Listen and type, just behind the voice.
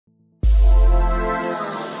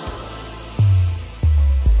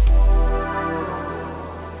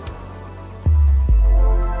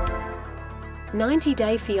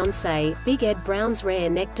90-Day Fiance Big Ed Brown's rare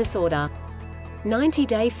neck disorder.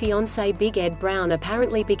 90-Day Fiance Big Ed Brown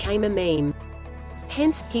apparently became a meme.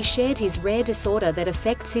 Hence, he shared his rare disorder that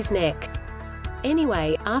affects his neck.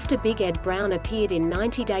 Anyway, after Big Ed Brown appeared in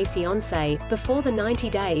 90-Day Fiance, before the 90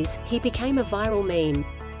 days, he became a viral meme.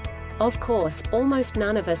 Of course, almost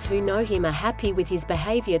none of us who know him are happy with his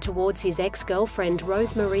behavior towards his ex-girlfriend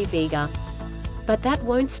Rosemarie Vega. But that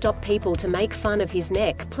won't stop people to make fun of his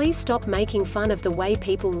neck. Please stop making fun of the way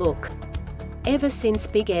people look. Ever since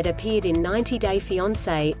Big Ed appeared in 90-Day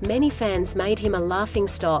Fiance, many fans made him a laughing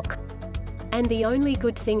stock. And the only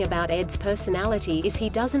good thing about Ed's personality is he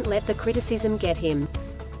doesn't let the criticism get him.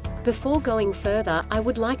 Before going further, I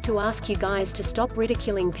would like to ask you guys to stop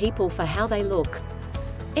ridiculing people for how they look.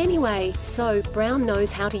 Anyway, so, Brown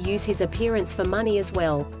knows how to use his appearance for money as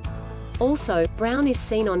well. Also, Brown is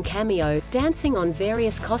seen on Cameo, dancing on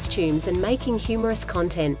various costumes and making humorous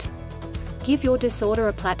content. Give your disorder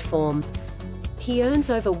a platform. He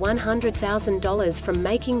earns over $100,000 from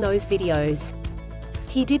making those videos.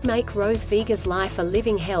 He did make Rose Vega's life a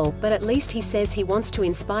living hell, but at least he says he wants to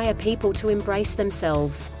inspire people to embrace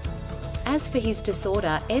themselves. As for his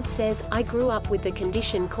disorder, Ed says, I grew up with the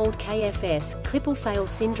condition called KFS, Klippel-Feil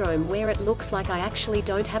syndrome, where it looks like I actually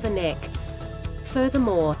don't have a neck.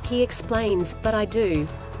 Furthermore, he explains, but I do.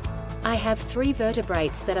 I have 3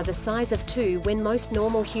 vertebrates that are the size of 2 when most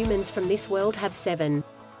normal humans from this world have 7.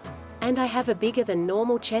 And I have a bigger than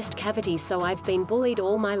normal chest cavity, so I've been bullied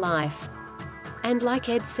all my life. And like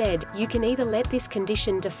Ed said, you can either let this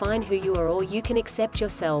condition define who you are or you can accept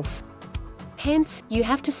yourself. Hence, you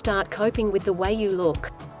have to start coping with the way you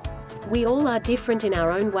look. We all are different in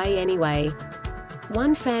our own way anyway.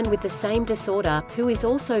 One fan with the same disorder, who is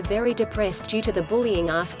also very depressed due to the bullying,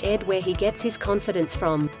 asked Ed where he gets his confidence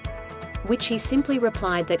from. Which he simply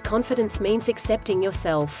replied that confidence means accepting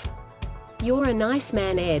yourself. You're a nice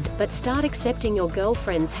man, Ed, but start accepting your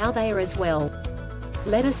girlfriends how they are as well.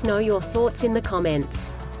 Let us know your thoughts in the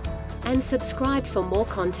comments. And subscribe for more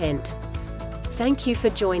content. Thank you for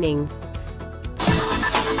joining.